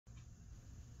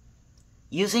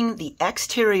Using the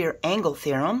Exterior Angle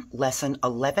Theorem, Lesson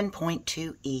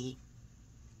 11.2e.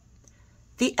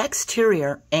 The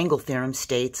Exterior Angle Theorem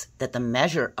states that the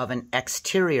measure of an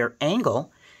exterior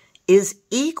angle is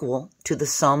equal to the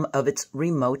sum of its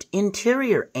remote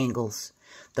interior angles.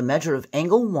 The measure of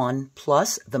angle 1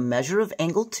 plus the measure of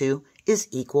angle 2 is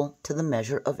equal to the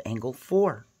measure of angle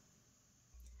 4.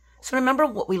 So remember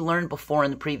what we learned before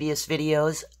in the previous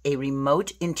videos? A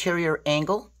remote interior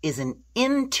angle is an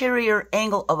interior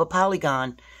angle of a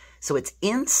polygon. So it's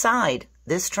inside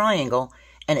this triangle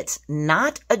and it's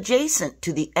not adjacent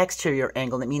to the exterior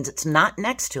angle. That means it's not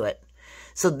next to it.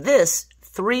 So this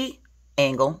 3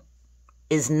 angle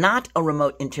is not a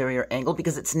remote interior angle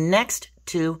because it's next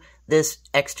to this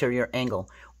exterior angle.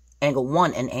 Angle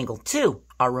 1 and angle 2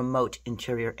 are remote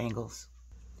interior angles.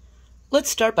 Let's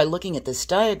start by looking at this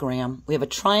diagram. We have a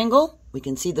triangle. We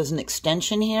can see there's an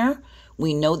extension here.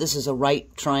 We know this is a right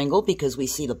triangle because we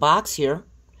see the box here.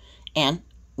 And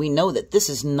we know that this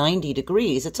is 90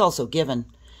 degrees. It's also given.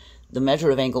 The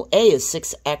measure of angle A is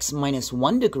 6x minus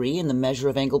 1 degree, and the measure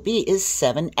of angle B is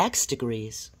 7x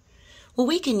degrees. Well,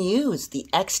 we can use the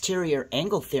exterior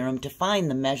angle theorem to find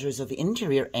the measures of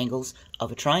interior angles of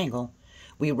a triangle.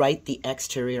 We write the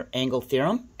exterior angle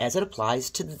theorem as it applies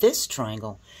to this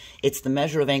triangle. It's the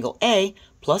measure of angle A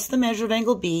plus the measure of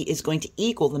angle B is going to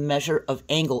equal the measure of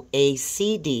angle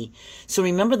ACD. So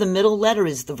remember, the middle letter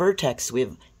is the vertex. We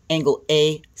have angle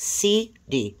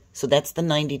ACD. So that's the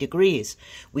 90 degrees.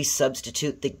 We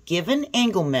substitute the given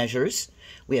angle measures.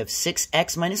 We have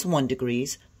 6x minus 1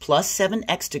 degrees plus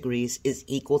 7x degrees is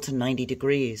equal to 90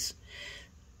 degrees.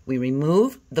 We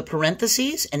remove the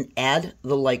parentheses and add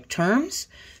the like terms.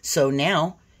 So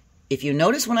now, if you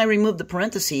notice when I remove the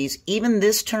parentheses, even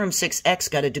this term 6x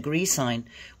got a degree sign.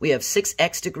 We have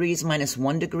 6x degrees minus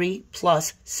 1 degree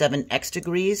plus 7x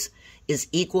degrees is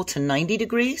equal to 90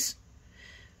 degrees.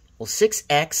 Well,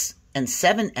 6x and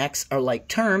 7x are like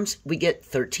terms. We get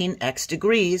 13x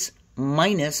degrees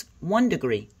minus 1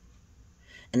 degree.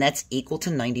 And that's equal to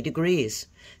 90 degrees.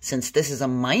 Since this is a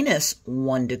minus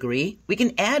 1 degree, we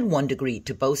can add 1 degree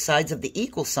to both sides of the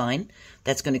equal sign.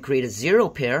 That's going to create a 0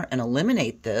 pair and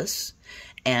eliminate this.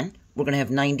 And we're going to have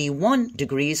 91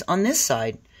 degrees on this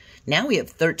side. Now we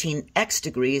have 13x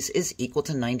degrees is equal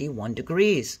to 91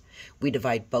 degrees. We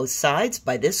divide both sides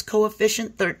by this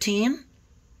coefficient 13.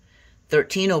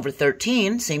 13 over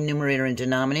 13, same numerator and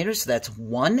denominator, so that's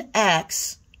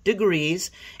 1x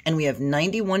degrees, and we have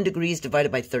 91 degrees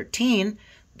divided by 13.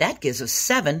 That gives us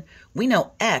 7. We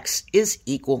know x is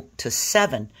equal to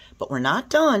 7, but we're not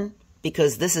done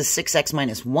because this is 6x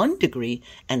minus 1 degree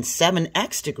and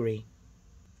 7x degree.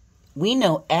 We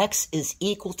know x is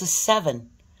equal to 7.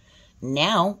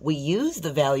 Now we use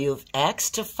the value of x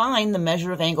to find the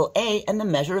measure of angle A and the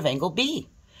measure of angle B.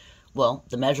 Well,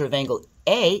 the measure of angle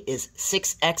A is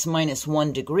 6x minus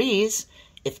 1 degrees.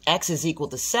 If x is equal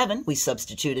to 7, we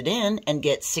substitute it in and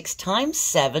get 6 times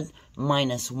 7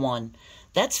 minus 1.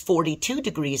 That's 42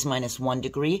 degrees minus 1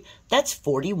 degree. That's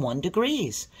 41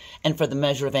 degrees. And for the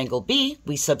measure of angle B,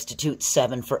 we substitute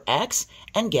 7 for x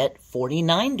and get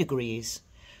 49 degrees.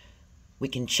 We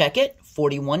can check it.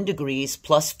 41 degrees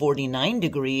plus 49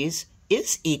 degrees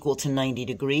is equal to 90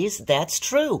 degrees. That's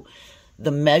true.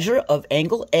 The measure of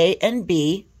angle A and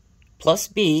B plus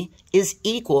B is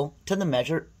equal to the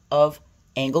measure of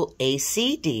angle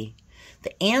ACD.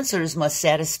 The answers must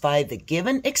satisfy the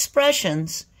given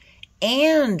expressions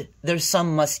and their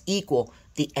sum must equal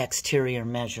the exterior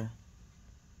measure.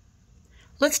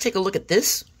 Let's take a look at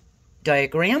this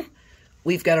diagram.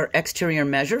 We've got our exterior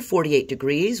measure, 48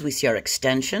 degrees. We see our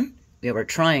extension. We have our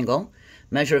triangle.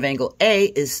 Measure of angle A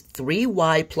is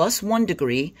 3y plus 1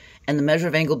 degree, and the measure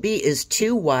of angle B is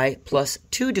 2y plus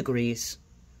 2 degrees.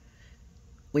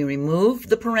 We remove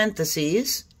the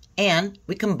parentheses and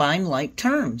we combine like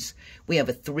terms. We have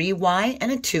a 3y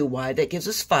and a 2y that gives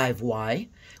us 5y.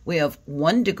 We have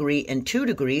 1 degree and 2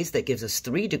 degrees that gives us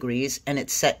 3 degrees, and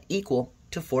it's set equal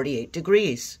to 48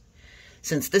 degrees.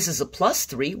 Since this is a plus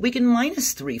 3, we can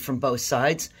minus 3 from both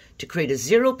sides to create a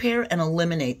 0 pair and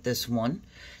eliminate this one.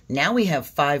 Now we have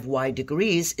 5y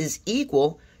degrees is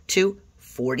equal to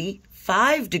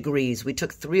 45 degrees. We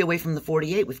took 3 away from the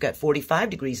 48. We've got 45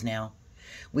 degrees now.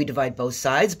 We divide both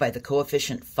sides by the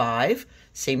coefficient 5,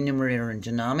 same numerator and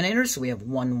denominator, so we have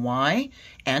 1y,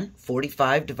 and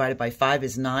 45 divided by 5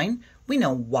 is 9. We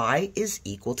know y is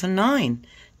equal to 9.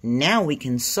 Now we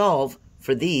can solve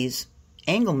for these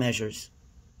angle measures.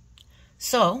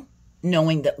 So,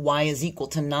 knowing that y is equal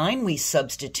to 9, we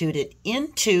substitute it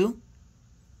into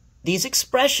these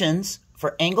expressions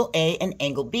for angle A and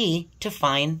angle B to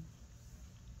find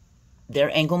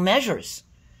their angle measures.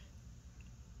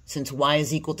 Since y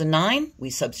is equal to 9, we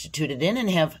substitute it in and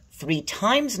have 3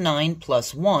 times 9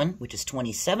 plus 1, which is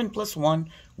 27 plus 1,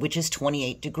 which is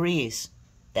 28 degrees.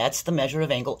 That's the measure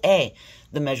of angle A.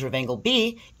 The measure of angle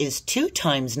B is 2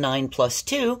 times 9 plus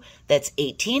 2, that's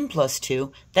 18 plus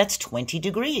 2, that's 20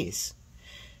 degrees.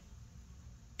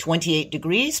 28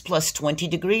 degrees plus 20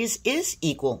 degrees is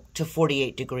equal to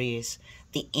 48 degrees.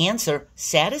 The answer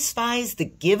satisfies the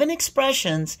given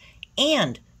expressions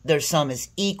and their sum is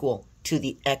equal to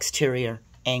the exterior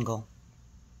angle.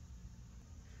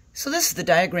 So this is the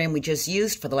diagram we just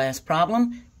used for the last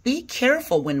problem. Be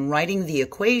careful when writing the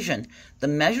equation. The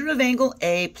measure of angle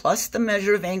A plus the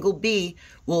measure of angle B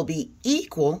will be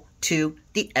equal to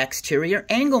the exterior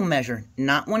angle measure,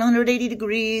 not 180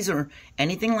 degrees or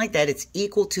anything like that. It's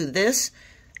equal to this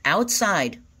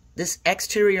outside, this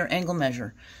exterior angle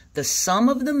measure. The sum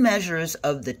of the measures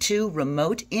of the two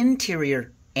remote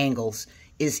interior angles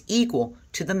is equal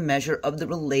to the measure of the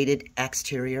related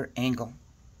exterior angle.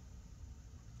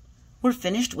 We're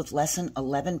finished with lesson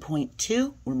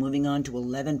 11.2. We're moving on to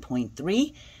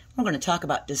 11.3. We're going to talk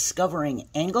about discovering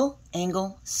angle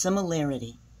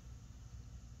similarity.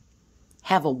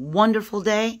 Have a wonderful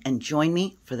day and join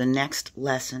me for the next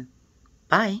lesson.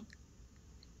 Bye.